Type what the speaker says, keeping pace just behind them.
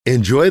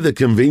Enjoy the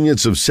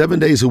convenience of 7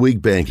 days a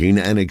week banking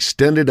and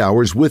extended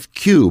hours with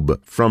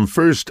Cube from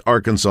First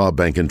Arkansas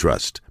Bank and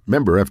Trust.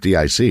 Member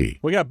FDIC.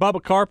 We got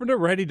Bubba Carpenter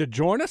ready to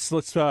join us.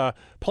 Let's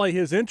play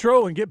his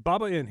intro and get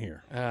Bubba in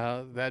here.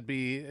 That'd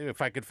be,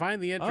 if I could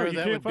find the intro,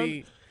 that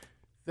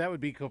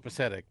would be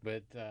copacetic.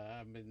 But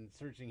I've been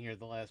searching here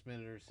the last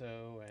minute or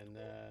so, and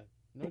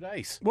no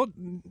dice. Well,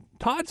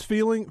 Todd's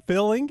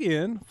filling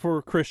in for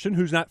Christian,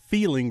 who's not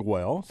feeling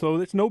well, so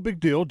it's no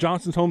big deal.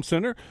 Johnston's Home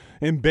Center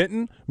in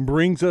Benton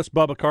brings us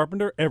Bubba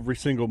Carpenter every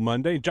single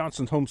Monday.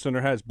 Johnston's Home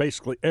Center has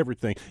basically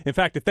everything. In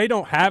fact, if they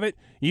don't have it,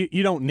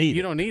 you don't need it.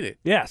 You don't need it.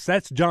 Yes,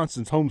 that's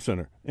Johnston's Home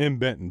Center in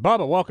Benton.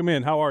 Bubba, welcome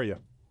in. How are you?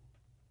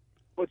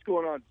 What's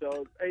going on,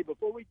 fellas? Hey,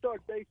 before we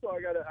talk baseball,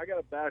 I got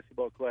a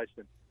basketball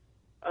question.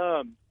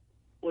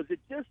 Was it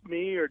just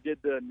me, or did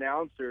the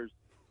announcers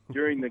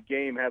during the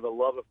game have a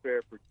love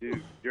affair for Duke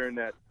during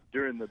the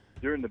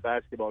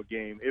basketball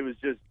game? It was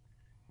just,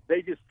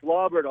 they just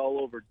slobbered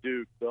all over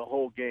Duke the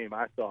whole game,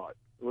 I thought.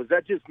 Was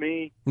that just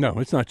me? No,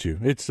 it's not you.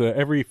 It's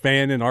every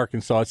fan in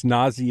Arkansas. It's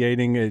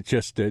nauseating. It's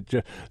just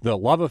the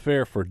love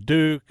affair for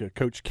Duke,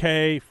 Coach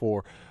K,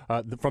 from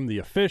the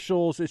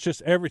officials. It's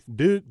just everything.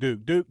 Duke,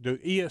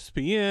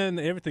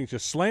 ESPN, everything's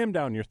just slammed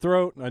down your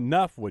throat.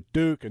 Enough with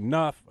Duke.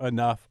 Enough.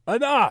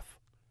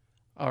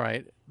 All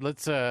right,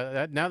 let's.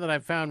 Now that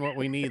I've found what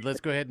we need, let's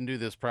go ahead and do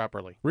this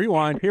properly.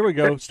 Rewind. Here we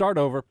go. Start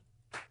over.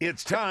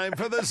 It's time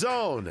for The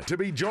Zone, to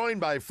be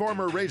joined by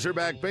former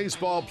Razorback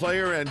baseball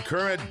player and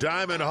current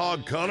Diamond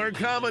Hog color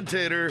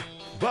commentator,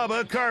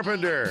 Bubba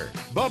Carpenter.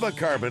 Bubba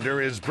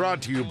Carpenter is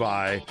brought to you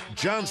by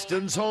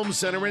Johnston's Home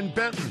Center in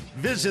Benton.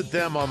 Visit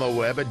them on the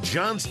web at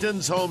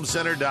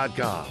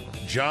johnstonsHomecenter.com.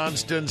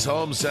 Johnston's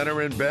Home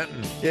Center in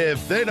Benton.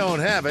 If they don't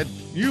have it,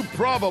 you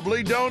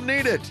probably don't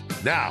need it.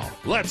 Now,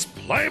 let's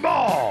play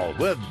ball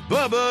with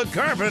Bubba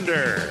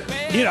Carpenter.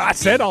 You know, I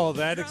said all of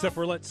that except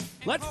for let's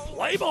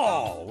play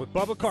ball with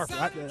Bubba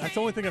Carpenter. That's the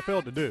only thing I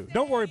failed to do.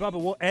 Don't worry,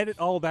 Bubba. We'll edit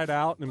all that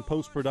out in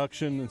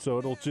post-production, and so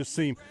it'll just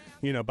seem,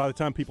 by the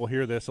time people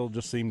hear this, it'll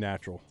just seem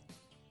natural.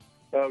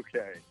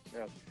 Okay.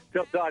 Yeah.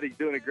 Tell Todd he's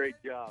doing a great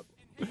job.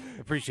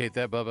 Appreciate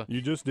that, Bubba.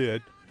 You just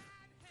did.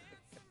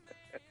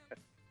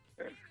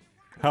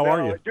 How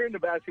are you? During the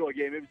basketball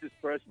game, it was just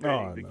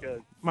frustrating because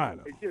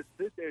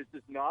it's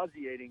just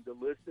nauseating to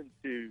listen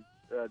to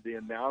the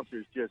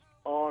announcers just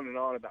on and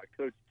on about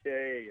Coach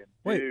K and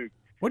Duke.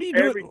 What are you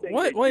doing?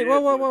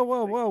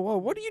 Whoa!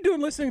 What are you doing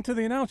listening to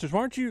the announcers?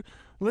 Why aren't you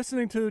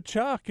listening to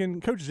Chuck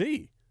and Coach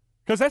Z?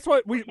 Because that's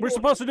what we're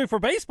supposed to do for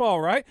baseball,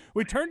 right?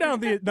 We turn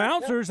down the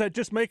announcers that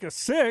just make us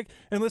sick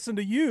and listen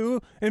to you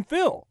and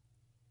Phil.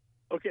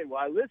 Okay,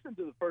 well, I listened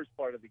to the first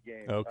part of the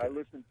game. Okay. I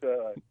listened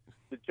to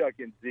Chuck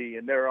and Z,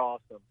 and they're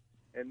awesome.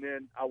 And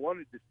then I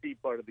wanted to see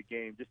part of the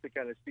game just to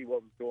kind of see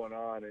what was going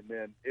on, and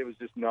then it was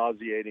just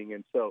nauseating,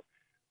 and so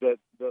I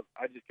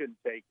just couldn't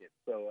take it,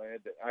 so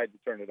I had to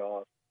turn it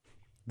off.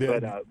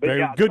 Good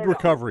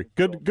recovery.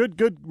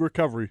 Good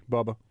recovery,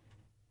 Bubba.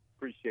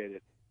 Appreciate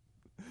it.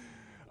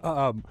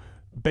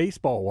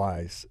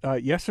 Baseball-wise,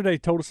 yesterday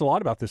told us a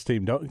lot about this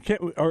team.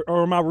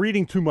 Or am I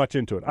reading too much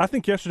into it? I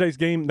think yesterday's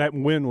game, that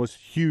win was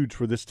huge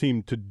for this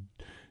team to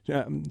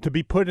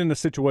be put in a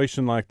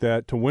situation like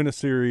that, to win a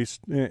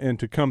series and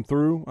to come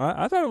through.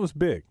 I thought it was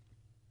big.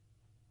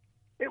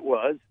 It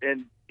was,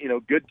 and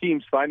good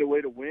teams find a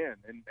way to win,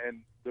 and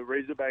the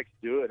Razorbacks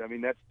do it. I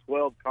mean, that's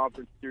 12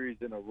 conference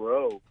series in a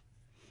row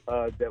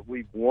that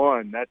we've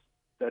won.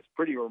 That's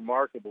pretty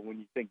remarkable when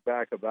you think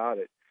back about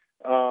it.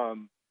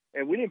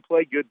 And we didn't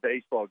play good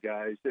baseball,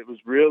 guys. It was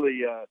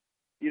really,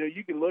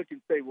 you can look and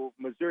say, well,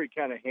 Missouri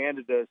kind of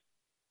handed us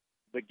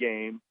the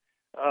game,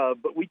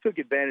 but we took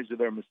advantage of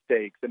their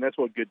mistakes, and that's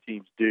what good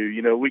teams do.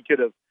 We could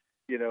have,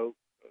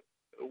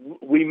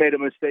 we made a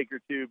mistake or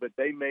two, but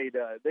they made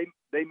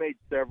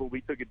several.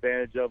 We took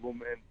advantage of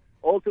them, and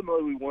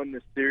ultimately we won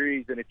the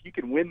series. And if you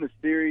can win the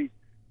series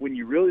when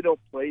you really don't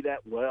play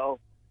that well,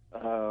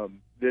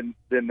 then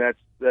that's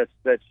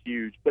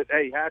huge. But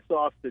hey, hats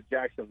off to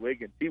Jackson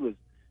Wiggins. He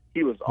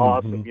was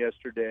awesome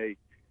yesterday,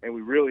 and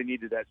we really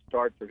needed that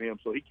start from him.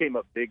 So he came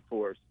up big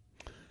for us.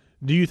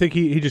 Do you think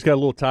he just got a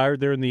little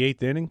tired there in the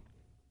eighth inning?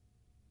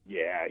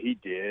 Yeah, he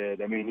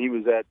did. I mean, he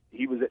was at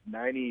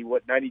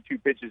 92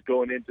 pitches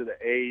going into the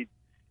eighth,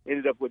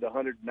 ended up with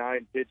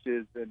 109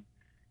 pitches, and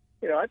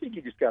I think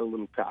he just got a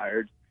little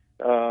tired.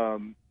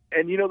 And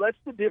that's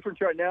the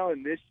difference right now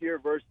in this year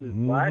versus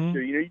last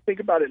year. You think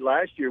about it.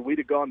 Last year we'd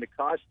have gone to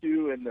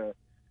Kostu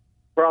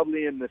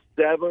probably in the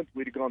seventh.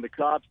 We'd have gone to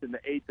Cops in the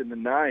eighth and the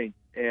ninth,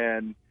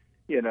 and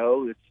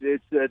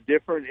it's a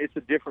different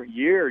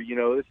year.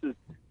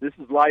 This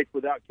is life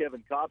without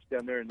Kevin Cops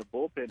down there in the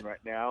bullpen right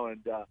now.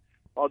 And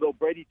although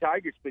Brady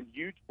Tiger's been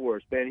huge for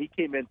us, man, he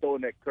came in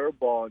throwing that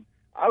curveball, and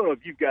I don't know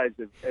if you guys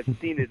have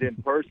seen it in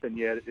person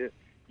yet.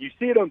 You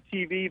see it on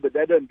TV, but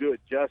that doesn't do it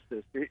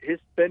justice.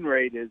 His spin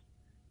rate is,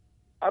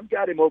 I've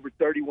got him over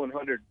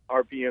 3,100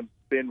 RPM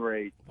spin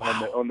rate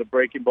on the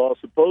breaking ball.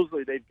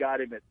 Supposedly they've got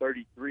him at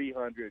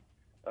 3,300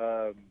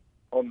 on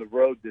the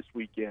road this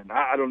weekend.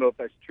 I don't know if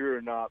that's true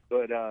or not,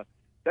 but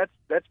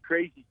that's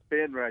crazy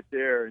spin right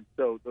there. And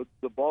so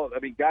the ball, I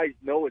mean, guys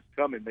know it's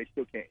coming. They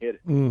still can't hit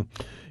it.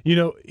 You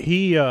know,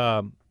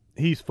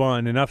 he's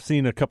fun, and I've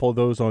seen a couple of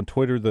those on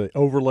Twitter, the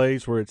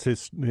overlays where it's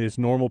his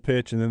normal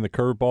pitch and then the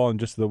curveball and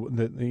just the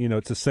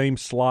it's the same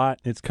slot.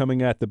 It's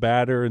coming at the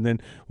batter, and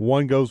then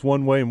one goes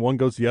one way and one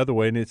goes the other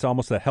way, and it's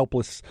almost a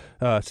helpless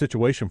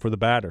situation for the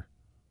batter.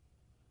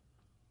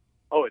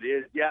 Oh, it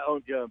is. Yeah,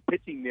 on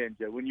Pitching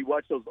Ninja, when you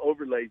watch those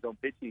overlays on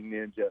Pitching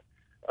Ninja,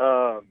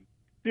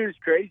 dude, it's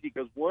crazy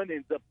because one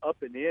ends up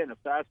and in, a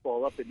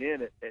fastball up and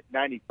in at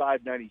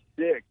 95,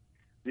 96.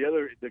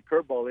 The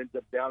curveball ends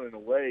up down and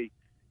away,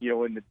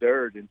 in the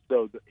dirt. And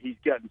so he's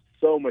gotten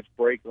so much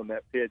break on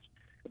that pitch.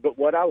 But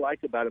what I like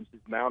about him is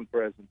his mound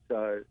presence.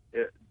 The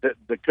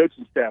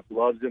coaching staff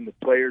loves him. The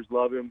players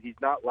love him. He's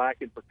not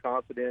lacking for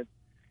confidence.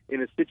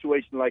 In a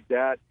situation like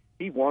that,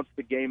 he wants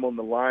the game on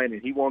the line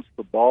and he wants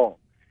the ball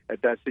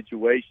at that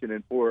situation.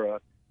 And for a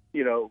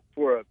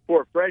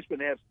freshman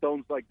to have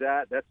stones like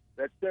that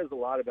says a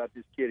lot about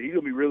this kid. He's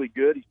going to be really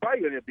good. He's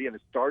probably going to be a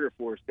starter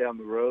for us down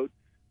the road.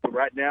 But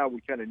right now,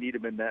 we kind of need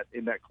him in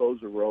that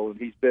closer role, and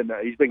he's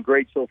been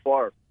great so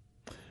far.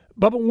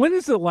 Bubba, when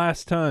is the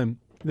last time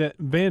that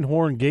Van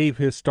Horn gave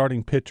his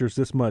starting pitchers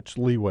this much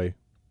leeway?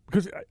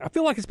 Because I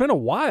feel like it's been a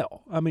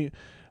while. I mean,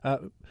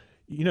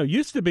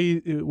 used to be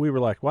we were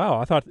like, wow,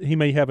 I thought he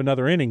may have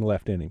another inning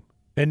left in him,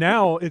 and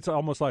now it's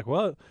almost like,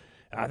 well,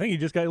 I think he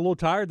just got a little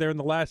tired there in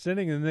the last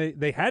inning, and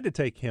they had to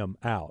take him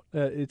out.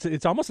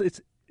 It's almost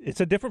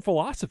a different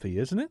philosophy,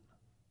 isn't it?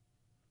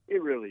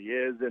 It really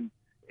is, and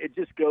it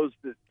just goes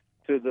to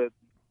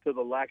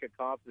the lack of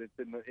confidence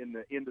in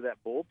the end of that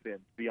bullpen. To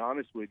be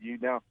honest with you,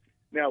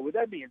 now with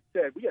that being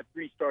said, we got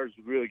 3 stars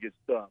with really good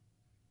stuff.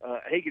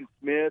 Hagen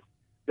Smith.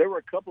 There were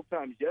a couple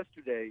times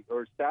yesterday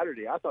or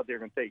Saturday I thought they were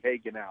going to take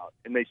Hagen out,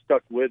 and they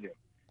stuck with him.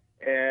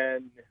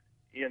 And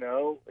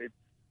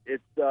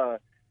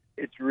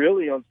it's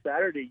really on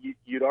Saturday.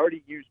 You'd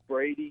already used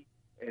Brady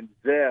and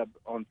Zeb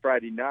on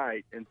Friday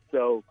night, and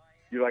so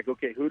you're like,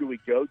 okay, who do we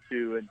go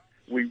to? And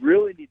we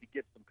really need to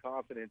get some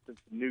confidence in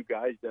some new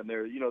guys down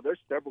there. There's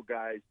several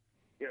guys.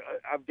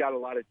 I've got a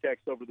lot of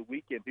texts over the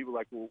weekend. People are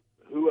like, well,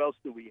 who else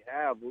do we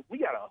have? Well, we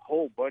got a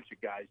whole bunch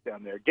of guys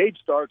down there. Gabe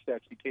Starks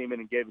actually came in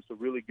and gave us a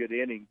really good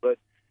inning. But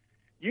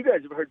you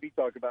guys have heard me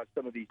talk about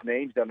some of these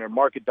names down there.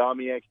 Mark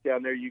Adamiak's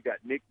down there. You got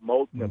Nick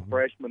Moulton, a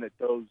freshman that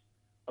those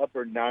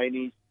upper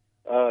 90s.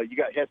 You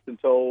got Heston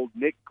Told.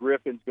 Nick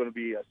Griffin's going to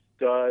be a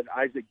stud.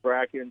 Isaac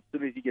Bracken, as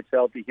soon as he gets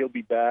healthy, he'll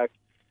be back.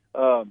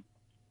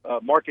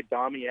 Mark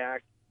Adamiak.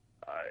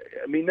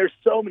 I mean, there's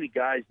so many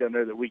guys down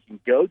there that we can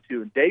go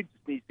to, and Dave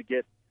just needs to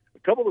get – a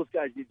couple of those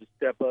guys need to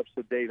step up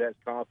so Dave has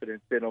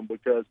confidence in them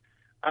because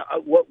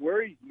what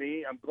worries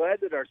me, I'm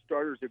glad that our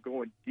starters are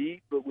going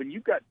deep, but when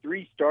you've got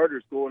 3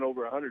 starters going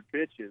over 100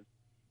 pitches,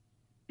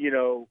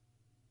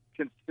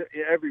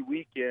 every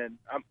weekend,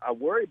 I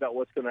worry about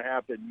what's going to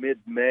happen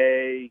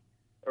mid-May,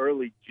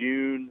 early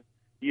June.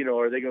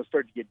 Are they going to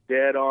start to get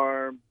dead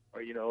arm?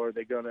 Or, are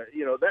they going to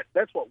 –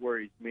 that's what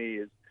worries me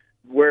is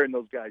wearing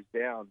those guys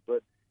down.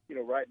 But,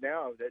 right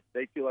now that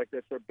they feel like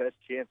that's their best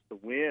chance to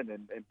win.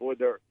 And boy,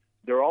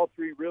 they're all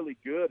 3 really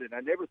good. And I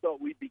never thought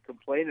we'd be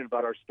complaining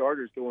about our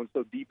starters going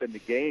so deep in the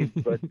games.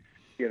 But,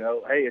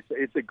 hey,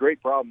 it's a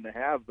great problem to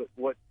have. But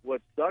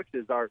what sucks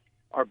is our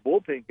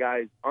bullpen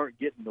guys aren't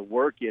getting the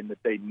work in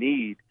that they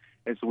need.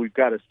 And so we've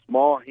got a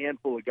small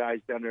handful of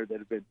guys down there that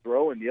have been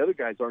throwing. The other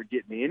guys aren't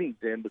getting the innings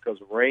in because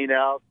of rain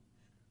out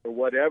or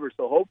whatever.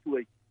 So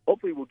hopefully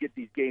we'll get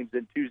these games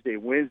in Tuesday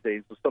and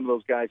Wednesday so some of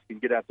those guys can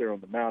get out there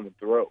on the mound and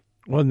throw.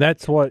 Well, and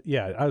that's what,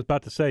 I was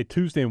about to say,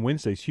 Tuesday and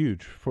Wednesday is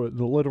huge for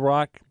the Little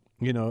Rock.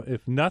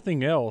 If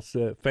nothing else,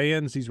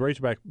 fans, these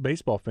Razorback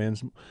baseball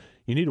fans,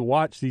 you need to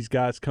watch these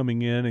guys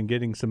coming in and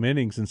getting some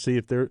innings and see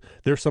if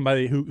there's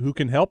somebody who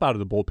can help out of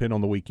the bullpen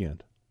on the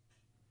weekend.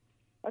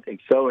 I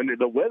think so, and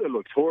the weather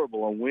looks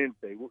horrible on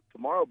Wednesday.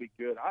 Tomorrow will be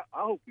good. I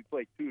hope we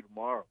play 2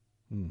 tomorrow.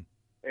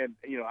 And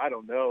I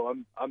don't know.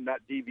 I'm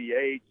not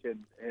DVH, and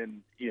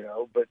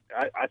but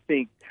I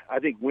think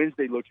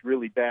Wednesday looks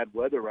really bad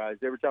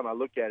weatherized. Every time I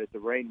look at it, the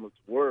rain looks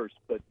worse.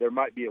 But there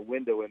might be a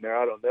window in there.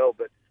 I don't know.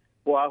 But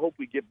boy, I hope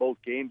we get both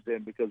games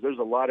in because there's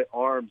a lot of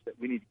arms that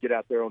we need to get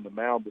out there on the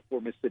mound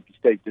before Mississippi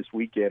State this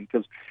weekend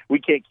because we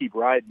can't keep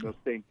riding those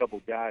same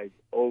couple guys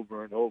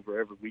over and over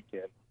every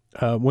weekend.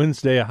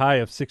 Wednesday, a high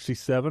of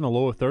 67, a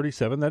low of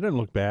 37. That doesn't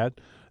look bad.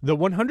 The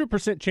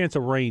 100% chance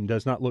of rain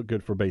does not look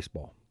good for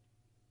baseball.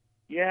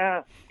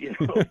 Yeah,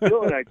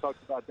 Bill and I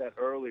talked about that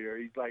earlier.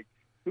 He's like,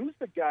 who's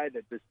the guy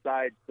that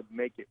decides to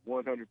make it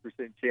 100%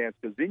 chance?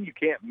 Because then you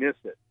can't miss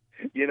it.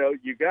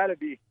 You got to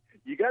be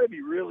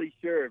really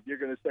sure if you're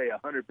going to say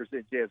 100%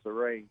 chance of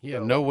rain. Yeah,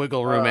 so, no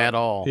wiggle room at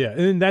all. Yeah,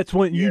 and that's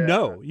when you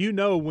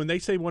know when they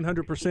say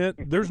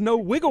 100%, there's no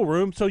wiggle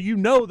room, so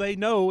they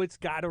know it's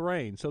got to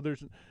rain. So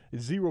there's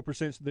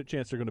 0%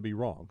 chance they're going to be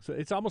wrong. So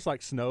it's almost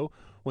like snow.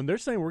 When they're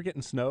saying we're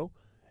getting snow,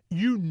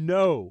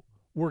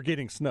 we're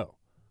getting snow.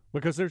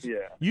 Because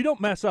you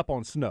don't mess up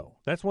on snow.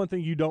 That's one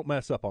thing you don't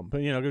mess up on.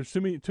 But, there's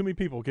too many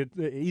people get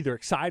either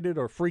excited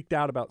or freaked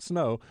out about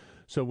snow.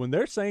 So when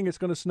they're saying it's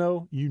going to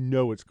snow,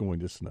 it's going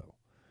to snow.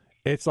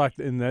 It's like,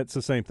 and that's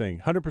the same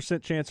thing.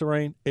 100% chance of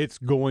rain, it's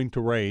going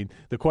to rain.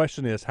 The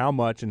question is how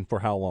much and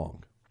for how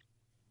long.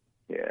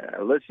 Yeah,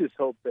 let's just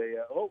hope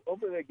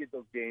hopefully they get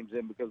those games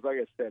in because, like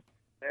I said,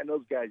 man,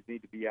 those guys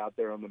need to be out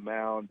there on the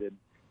mound and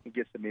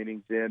get some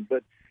innings in.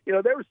 But,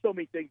 there were so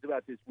many things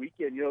about this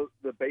weekend.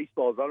 The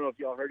baseballs, I don't know if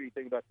y'all heard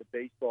anything about the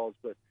baseballs,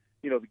 but,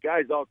 the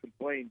guys all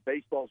complained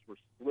baseballs were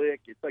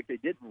slick. It's like they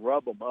didn't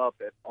rub them up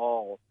at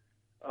all.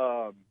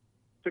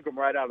 Took them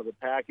right out of the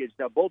package.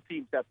 Now, both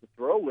teams have to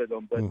throw with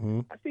them, but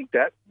I think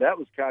that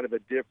was kind of a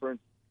difference.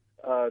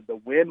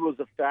 The wind was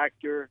a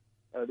factor.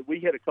 We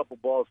hit a couple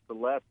balls to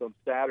left on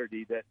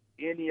Saturday that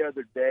any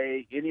other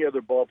day, any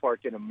other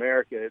ballpark in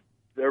America,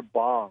 they're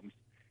bombs,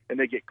 and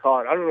they get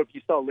caught. I don't know if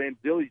you saw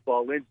Lanzilli's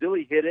ball.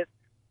 Lanzilli hit it.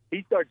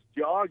 He starts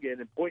jogging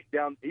and pointing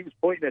down. He was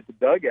pointing at the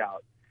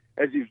dugout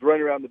as he was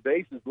running around the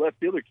bases. Left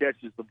fielder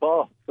catches the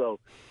ball. So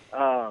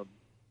I'm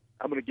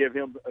going to give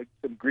him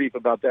some grief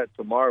about that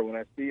tomorrow when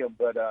I see him.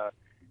 But,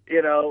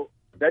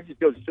 that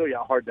just goes to show you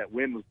how hard that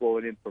wind was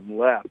blowing in from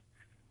left.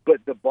 But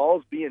the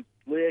ball's being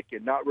slick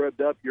and not rubbed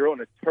up. You're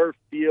on a turf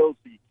field,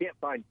 so you can't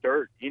find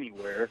dirt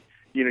anywhere.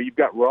 You've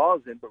got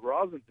rosin, but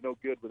rosin's no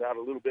good without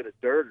a little bit of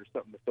dirt or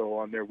something to throw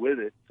on there with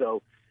it.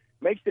 So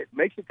makes it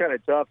kind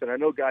of tough, and I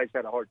know guys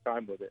had a hard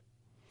time with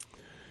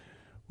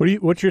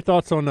it. What's your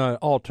thoughts on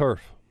all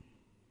turf?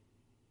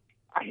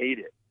 I hate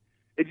it.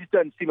 It just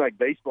doesn't seem like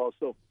baseball.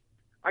 So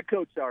I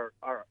coach our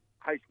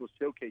high school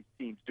showcase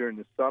teams during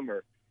the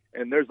summer,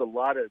 and there's a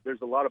lot of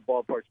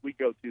ballparks we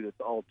go to that's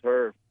all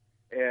turf,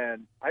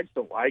 and I just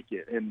don't like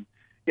it. And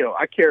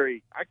I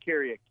carry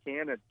a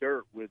can of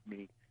dirt with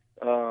me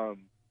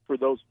for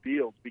those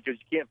fields because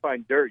you can't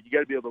find dirt. You got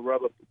to be able to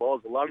rub up the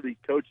balls. A lot of these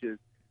coaches,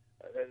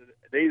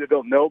 they either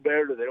don't know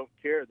better or they don't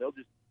care.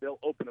 They'll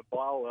open a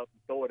ball up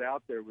and throw it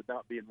out there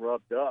without being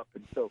rubbed up.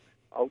 And so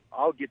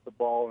I'll get the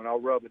ball and I'll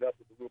rub it up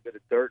with a little bit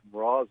of dirt and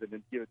rosin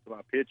and give it to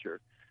my pitcher.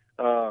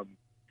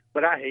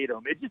 But I hate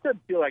them. It just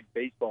doesn't feel like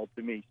baseball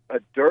to me.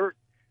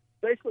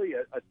 Especially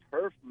a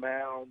turf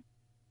mound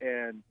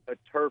and a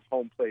turf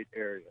home plate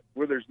area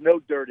where there's no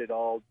dirt at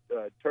all,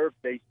 turf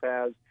base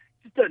paths.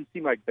 It just doesn't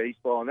seem like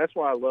baseball, and that's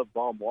why I love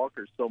Baum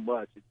Walker so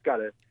much. It's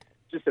got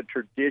just a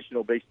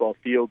traditional baseball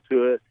feel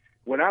to it.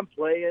 When I'm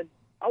playing,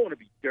 I want to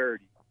be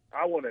dirty.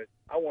 I want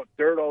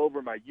dirt all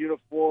over my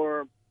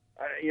uniform.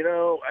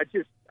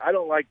 I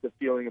don't like the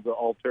feeling of the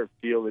all turf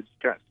field. It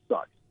just kind of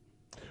sucks.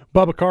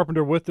 Bubba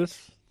Carpenter with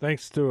us,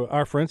 thanks to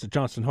our friends at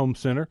Johnston Home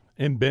Center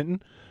in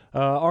Benton.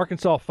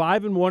 Arkansas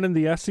 5-1 in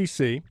the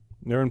SEC.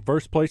 They're in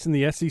first place in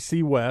the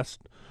SEC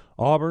West.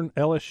 Auburn,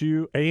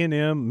 LSU,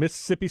 A&M,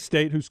 Mississippi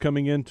State, who's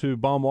coming into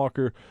Baum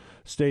Walker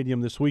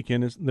Stadium this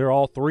weekend, they're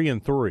all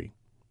 3-3.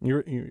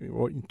 You're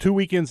 2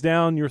 weekends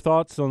down. Your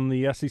thoughts on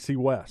the SEC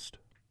West?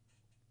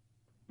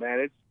 Man,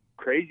 it's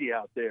crazy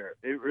out there.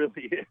 It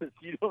really is.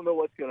 You don't know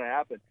what's going to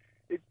happen.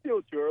 It's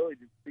still too early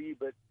to see,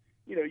 but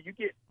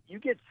you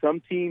get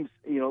some teams.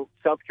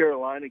 South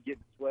Carolina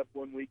getting swept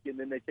one weekend,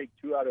 then they take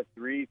 2 out of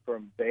 3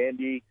 from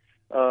Vandy.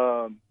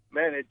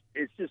 Man,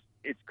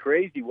 it's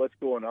crazy what's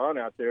going on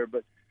out there.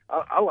 But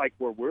I like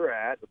where we're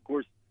at. Of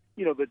course,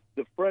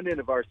 the front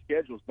end of our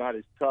schedule is not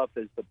as tough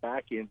as the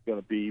back end's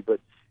going to be. But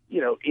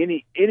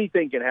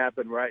anything can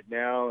happen right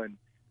now,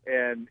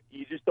 and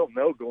you just don't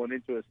know going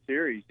into a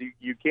series.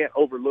 You can't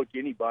overlook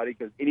anybody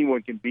because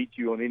anyone can beat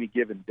you on any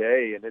given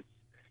day, and that's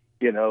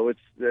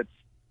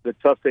the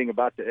tough thing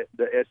about the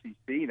SEC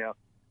now.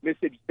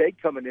 Mississippi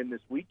State coming in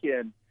this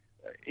weekend,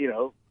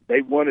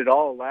 they won it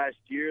all last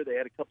year. They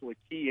had a couple of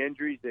key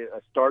injuries.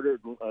 A starter,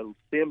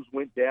 Sims,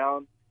 went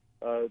down.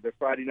 Their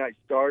Friday night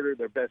starter,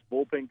 their best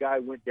bullpen guy,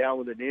 went down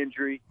with an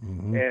injury,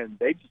 and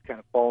they've just kind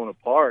of fallen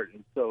apart.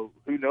 And so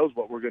who knows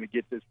what we're going to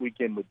get this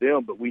weekend with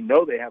them, but we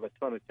know they have a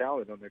ton of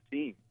talent on their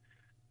team.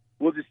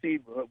 We'll just see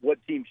what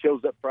team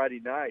shows up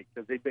Friday night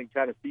because they've been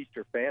kind of feast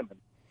or famine.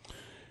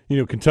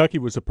 Kentucky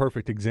was a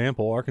perfect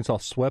example. Arkansas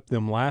swept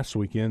them last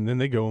weekend. Then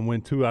they go and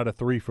win 2 out of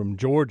 3 from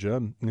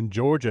Georgia, and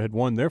Georgia had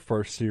won their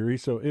first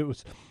series. So it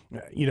was,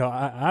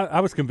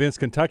 I was convinced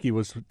Kentucky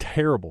was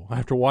terrible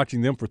after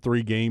watching them for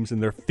 3 games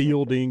and their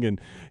fielding. And,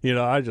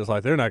 I was just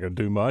like, they're not going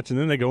to do much. And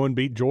then they go and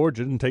beat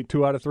Georgia and take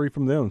 2 out of 3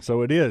 from them.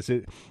 So it is.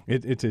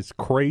 It's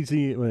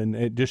crazy, and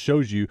it just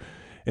shows you.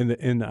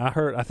 And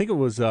I think it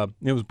was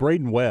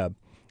Braden Webb.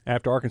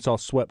 After Arkansas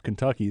swept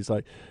Kentucky, it's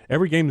like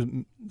every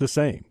game's the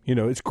same.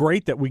 It's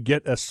great that we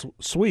get a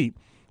sweep,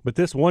 but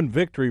this one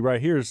victory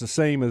right here is the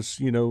same as,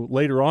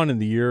 later on in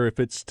the year if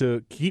it's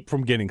to keep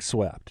from getting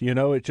swept.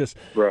 It's just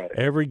right.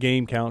 Every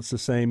game counts the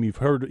same. You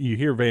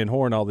hear Van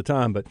Horn all the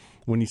time, but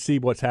when you see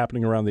what's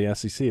happening around the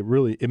SEC,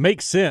 it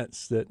makes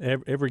sense that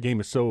every game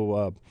is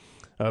so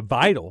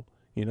vital,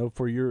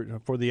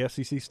 for the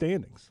SEC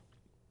standings.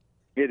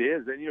 It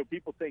is, and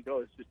people think,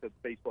 it's just a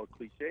baseball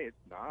cliche. It's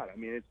not. I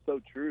mean, it's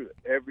so true.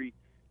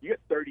 You got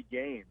 30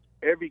 games.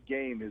 Every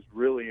game is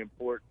really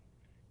important.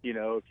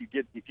 if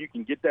you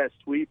can get that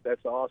sweep,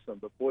 that's awesome.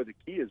 But boy, the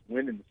key is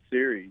winning the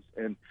series.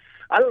 And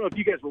I don't know if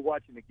you guys were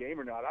watching the game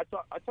or not.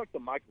 I talked to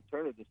Michael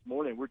Turner this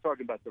morning. We're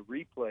talking about the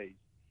replays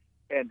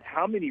and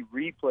how many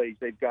replays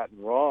they've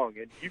gotten wrong.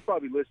 And you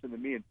probably listened to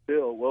me and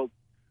Phil. Well,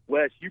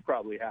 Wes, you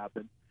probably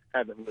haven't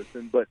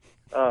listened, but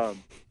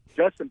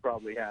Justin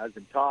probably has,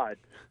 and Todd.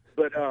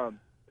 But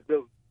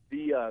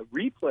the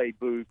replay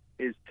booth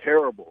is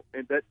terrible,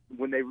 and that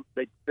when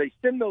they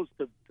send those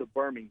to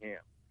Birmingham,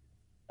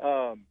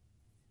 and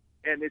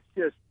it's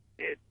just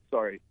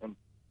sorry,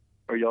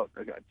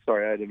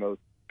 sorry, I didn't know a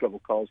couple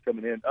calls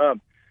coming in.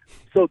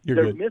 So they're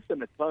good.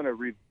 Missing a ton of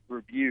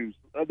reviews.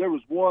 There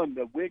was one,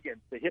 the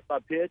Wiggins, the hit by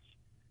pitch.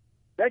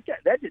 That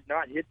did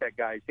not hit that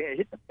guy's hand. It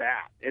hit the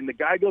bat. And the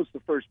guy goes to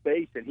first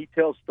base, and he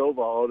tells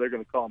Stovall, they're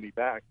going to call me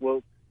back.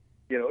 Well,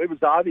 it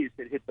was obvious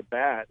it hit the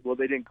bat. Well,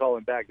 they didn't call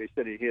him back. They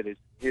said it hit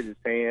his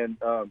hand.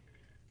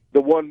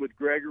 The one with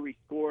Gregory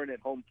scoring at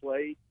home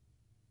plate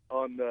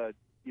on the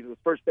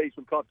first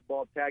baseman caught the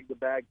ball, tagged the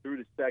bag, threw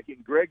to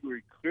second.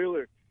 Gregory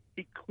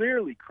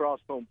clearly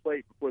crossed home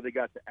plate before they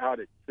got to out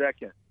at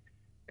second.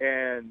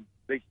 And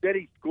they said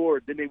he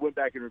scored. Then they went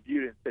back and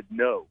reviewed it and said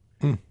no.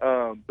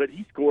 But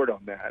he scored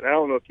on that. I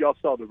don't know if y'all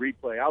saw the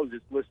replay. I was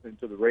just listening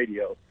to the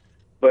radio,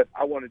 but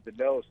I wanted to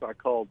know, so I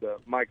called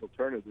Michael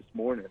Turner this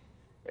morning,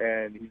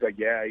 and he's like,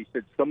 yeah, he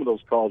said some of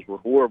those calls were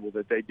horrible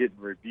that they didn't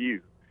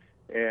review.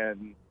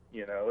 And,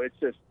 it's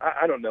just,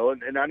 I don't know.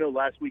 And I know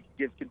last week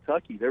against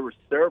Kentucky, there were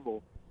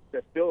several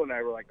that Phil and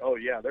I were like, oh,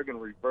 yeah, they're going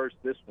to reverse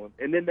this one.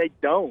 And then they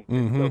don't.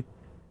 Mm-hmm.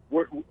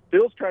 So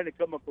Phil's trying to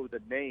come up with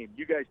a name.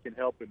 You guys can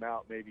help him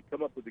out, maybe.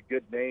 Come up with a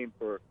good name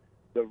for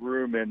the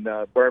room in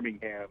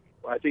Birmingham.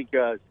 I think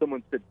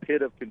someone said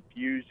Pit of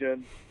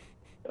Confusion.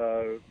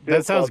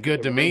 That sounds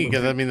good to me,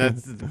 because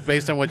that's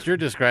based on what you're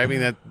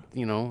describing.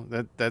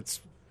 That's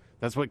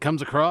what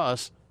comes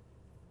across.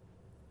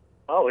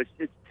 Oh,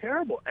 it's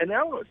terrible. And I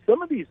don't know,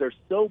 some of these are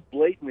so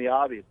blatantly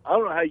obvious. I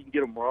don't know how you can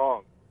get them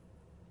wrong.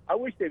 I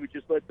wish they would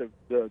just let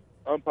the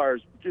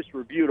umpires just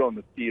review it on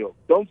the field.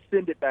 Don't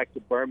send it back to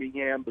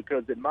Birmingham,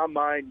 because in my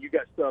mind, you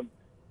got some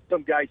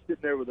guy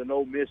sitting there with an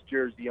Ole Miss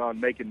jersey on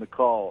making the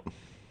call.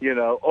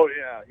 Oh,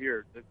 yeah,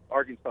 here,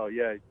 Arkansas,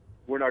 yeah,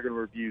 we're not going to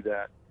review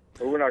that,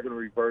 or we're not going to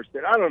reverse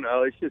it. I don't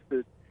know. It's just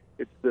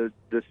it's the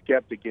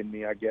skeptic in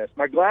me, I guess.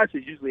 My glass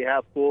is usually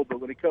half full, but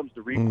when it comes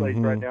to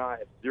replays right now, I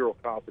have zero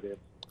confidence.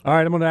 All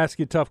right, I'm going to ask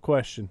you a tough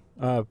question.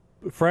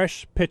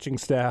 Fresh pitching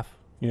staff.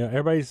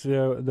 Everybody's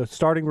the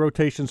starting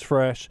rotation's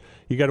fresh.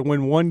 You got to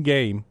win one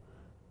game.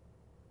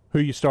 Who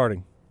are you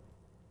starting?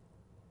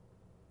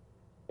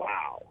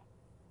 Wow.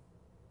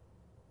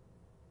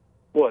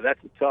 Boy, that's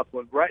a tough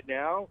one. Right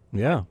now,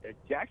 yeah,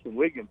 Jackson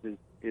Wiggins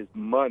is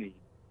money.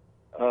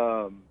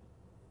 I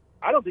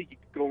don't think you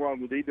could go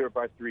wrong with either of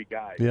our three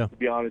guys, to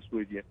be honest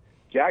with you.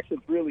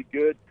 Jackson's really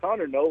good.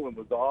 Connor Nolan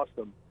was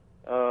awesome.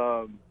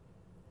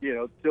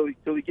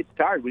 Till he gets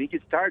tired. When he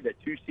gets tired, that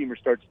two-seamer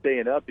starts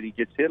staying up and he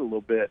gets hit a little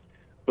bit.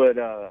 But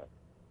I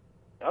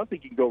don't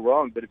think you can go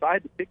wrong. But if I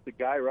had to pick the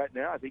guy right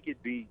now, I think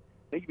it'd be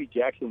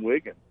Jackson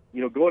Wiggins.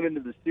 Going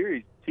into the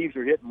series, teams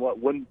are hitting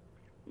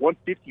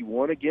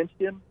 151 against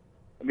him.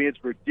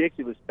 It's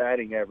ridiculous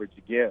batting average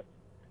again.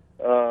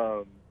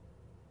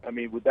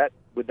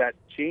 With that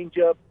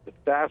changeup, the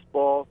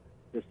fastball,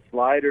 the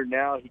slider,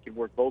 now he can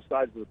work both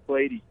sides of the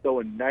plate. He's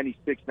throwing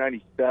 96,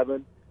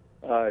 97,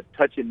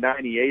 touching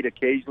 98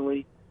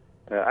 occasionally.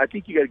 I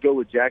think you got to go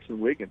with Jackson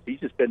Wiggins. He's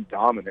just been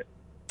dominant.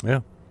 Yeah.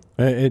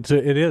 It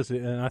is,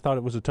 and I thought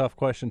it was a tough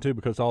question too,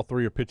 because all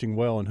three are pitching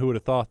well, and who would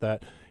have thought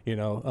that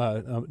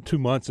 2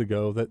 months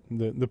ago that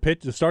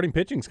the starting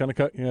pitching is kind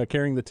of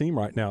carrying the team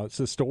right now. It's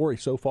the story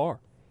so far.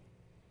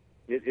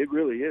 It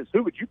really is.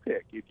 Who would you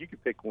pick if you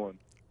could pick one?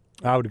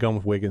 I would have gone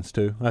with Wiggins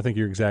too. I think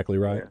you're exactly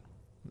right.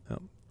 Yeah.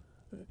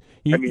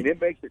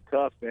 It makes it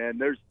tough,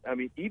 man.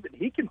 Even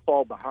he can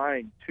fall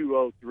behind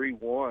 2-0,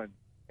 3-1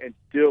 and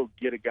still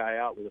get a guy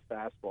out with a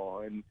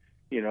fastball, and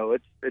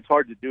it's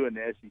hard to do in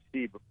the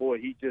SEC, but boy,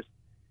 he's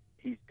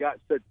got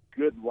such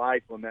good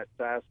life on that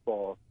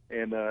fastball,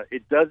 and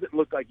it doesn't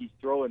look like he's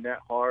throwing that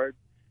hard.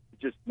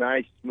 It's just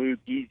nice, smooth,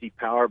 easy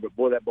power, but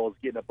boy, that ball's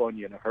getting up on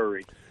you in a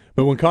hurry.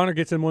 But when Connor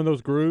gets in one of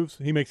those grooves,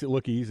 he makes it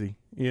look easy.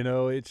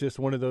 It's just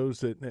one of those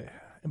that.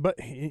 But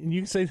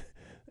you can say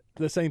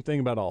the same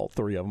thing about all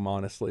three of them,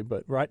 honestly.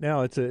 But right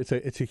now, it's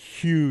a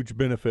huge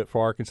benefit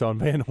for Arkansas and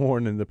Van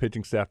Horn and the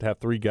pitching staff to have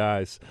three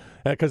guys.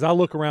 Because I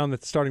look around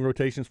at the starting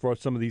rotations for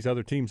some of these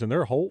other teams, and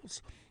there are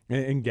holes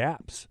and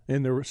gaps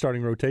in their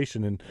starting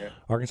rotation, and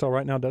Arkansas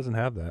right now doesn't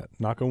have that.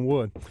 Knock on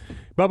wood.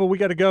 Bubba, we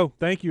got to go.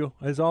 Thank you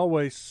as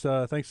always.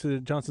 Thanks to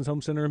Johnston's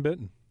Home Center in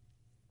Benton.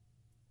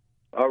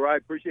 All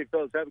right, appreciate it,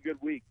 fellas. Have a good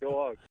week. Go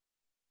Hogs.